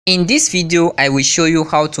In this video, I will show you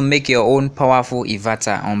how to make your own powerful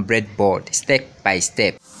inverter on breadboard step by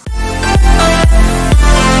step.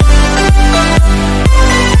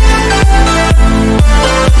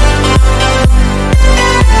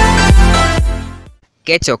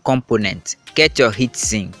 Get your component, get your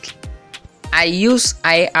heatsink. I use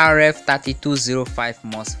IRF3205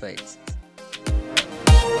 MOSFET.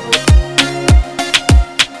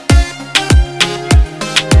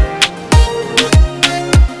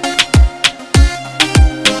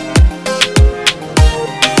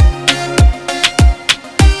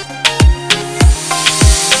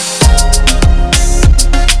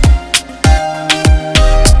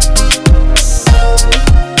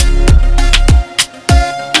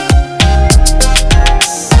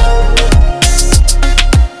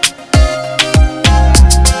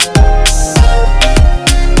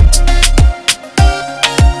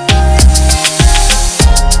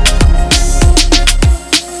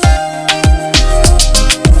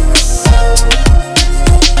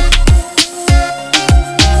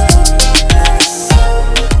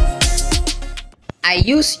 I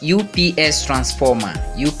use UPS transformer.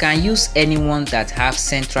 You can use anyone that have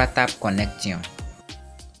central tap connection.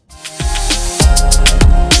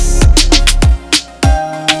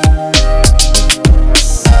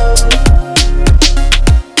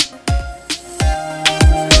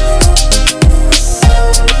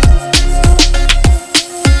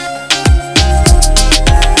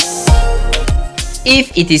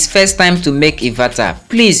 If it is first time to make inverter,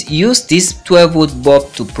 please use this 12-volt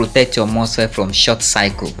bulb to protect your MOSFET from short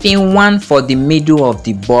cycle. Pin 1 for the middle of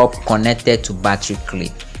the bulb connected to battery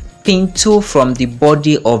clip. Pin 2 from the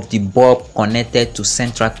body of the bulb connected to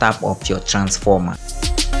central tap of your transformer.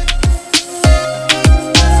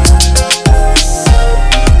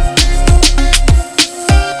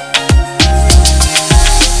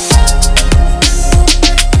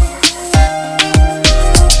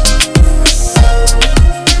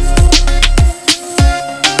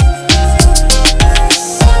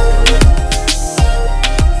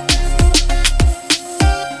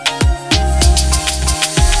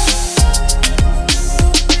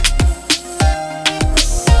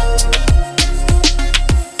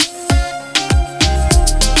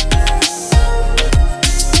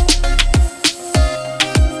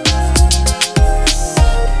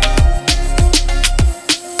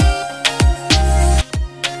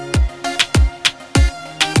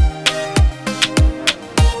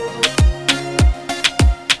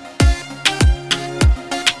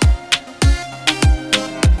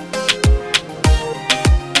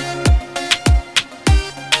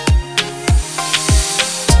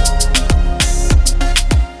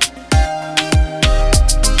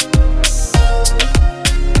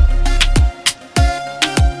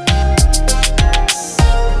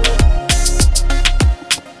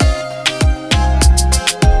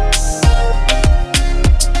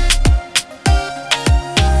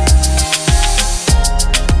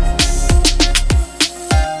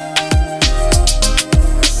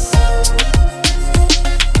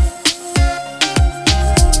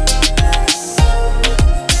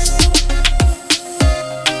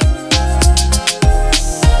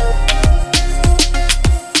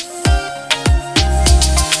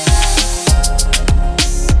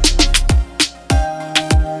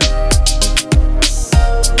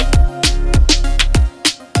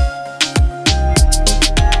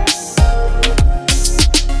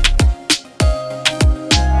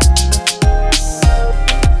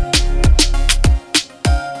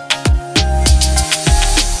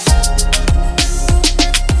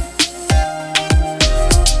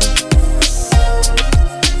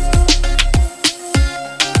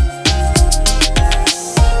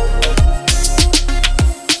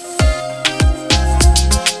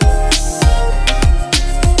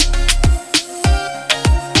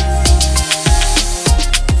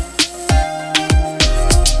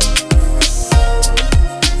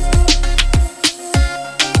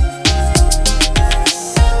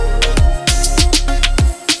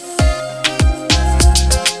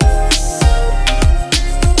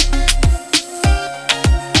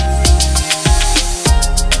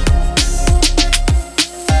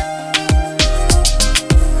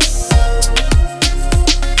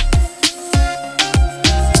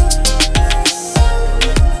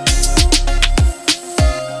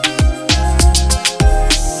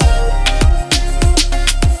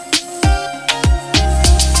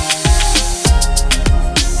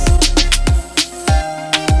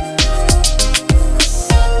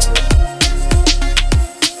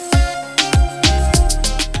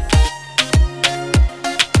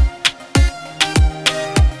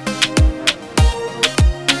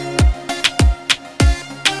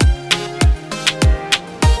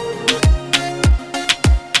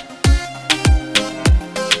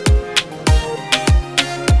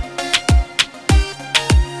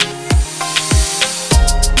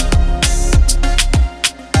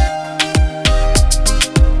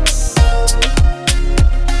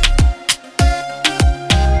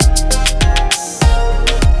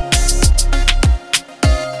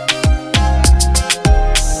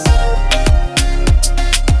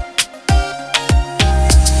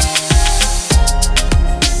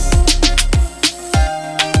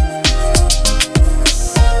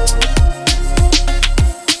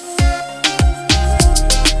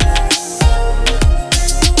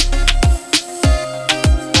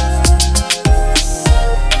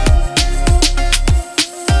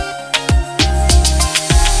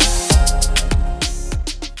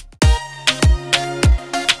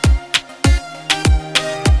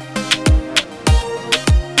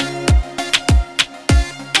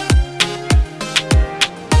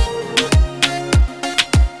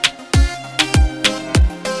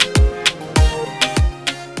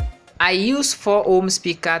 I use 4 ohm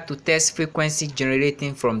speaker to test frequency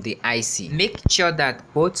generating from the IC. Make sure that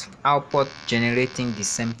both output generating the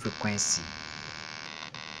same frequency.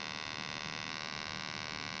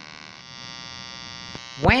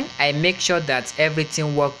 When I make sure that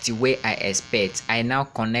everything works the way I expect, I now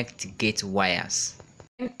connect the gate wires.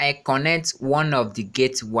 When I connect one of the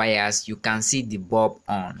gate wires, you can see the bulb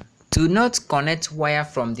on. Do not connect wire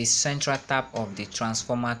from the central tap of the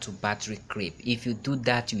transformer to battery clip. If you do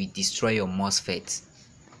that, you will destroy your MOSFET.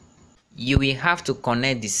 You will have to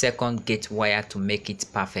connect the second gate wire to make it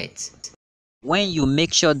perfect. When you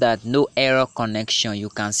make sure that no error connection, you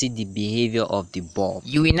can see the behavior of the bulb.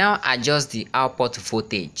 You will now adjust the output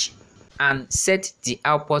voltage and set the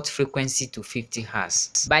output frequency to 50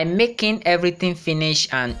 Hz. By making everything finish,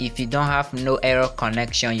 and if you don't have no error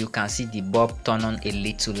connection, you can see the bulb turn on a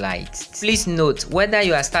little light. Please note, whether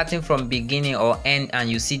you are starting from beginning or end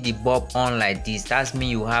and you see the bulb on like this, that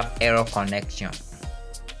means you have error connection.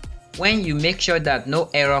 When you make sure that no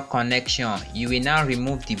error connection, you will now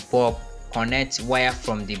remove the bulb, connect wire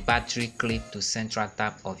from the battery clip to central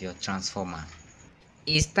tap of your transformer.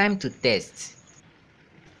 It's time to test.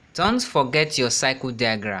 Don't forget your cycle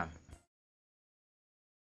diagram.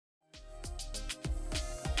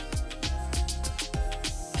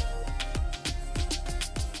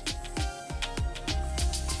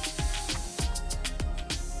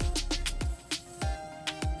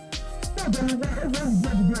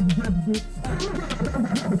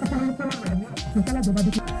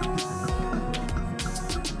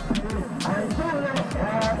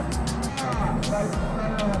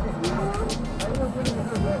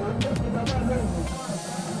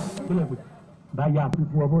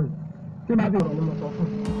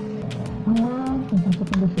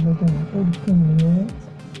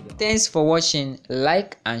 Thanks for watching.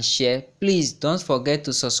 Like and share. Please don't forget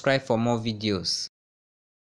to subscribe for more videos.